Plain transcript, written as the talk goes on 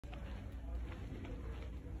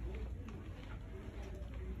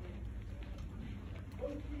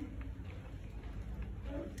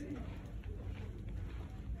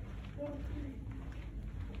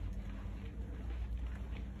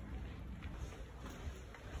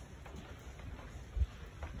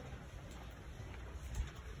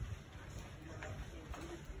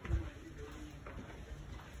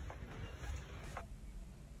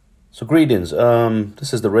So greetings.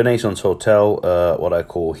 This is the Renaissance Hotel, what I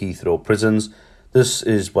call Heathrow prisons. This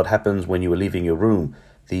is what happens when you are leaving your room.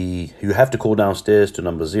 You have to call downstairs to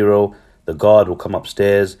number 0. The guard will come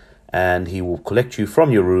upstairs and he will collect you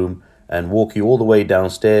from your room and walk you all the way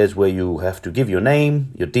downstairs, where you have to give your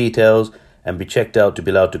name, your details, and be checked out to be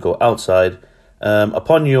allowed to go outside.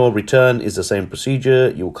 Upon your return is the same procedure.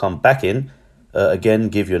 You'll come back in, again,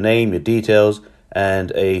 give your name, your details,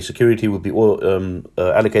 and a security will be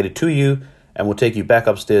allocated to you and will take you back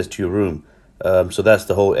upstairs to your room. So that's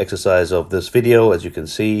the whole exercise of this video. As you can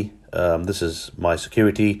see, this is my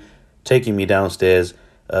security taking me downstairs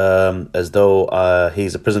as though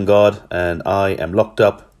he's a prison guard and I am locked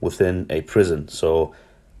up within a prison. So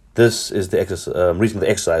this is the reason for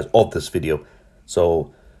the exercise of this video.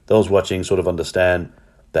 So those watching sort of understand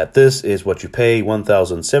that this is what you pay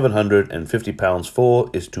 £1,750 for,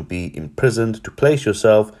 is to be imprisoned, to place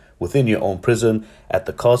yourself within your own prison at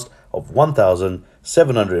the cost of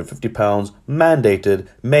 £1,750, mandated,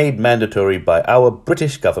 made mandatory by our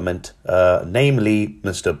British government, namely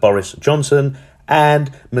Mr. Boris Johnson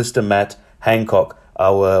and Mr. Matt Hancock,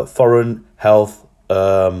 our Foreign Health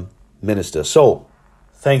Minister. So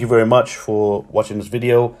thank you very much for watching this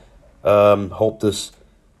video. Hope this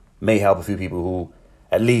may help a few people who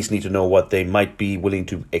at least need to know what they might be willing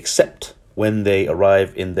to accept when they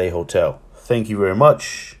arrive in their hotel. Thank you very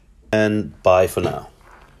much, and bye for now.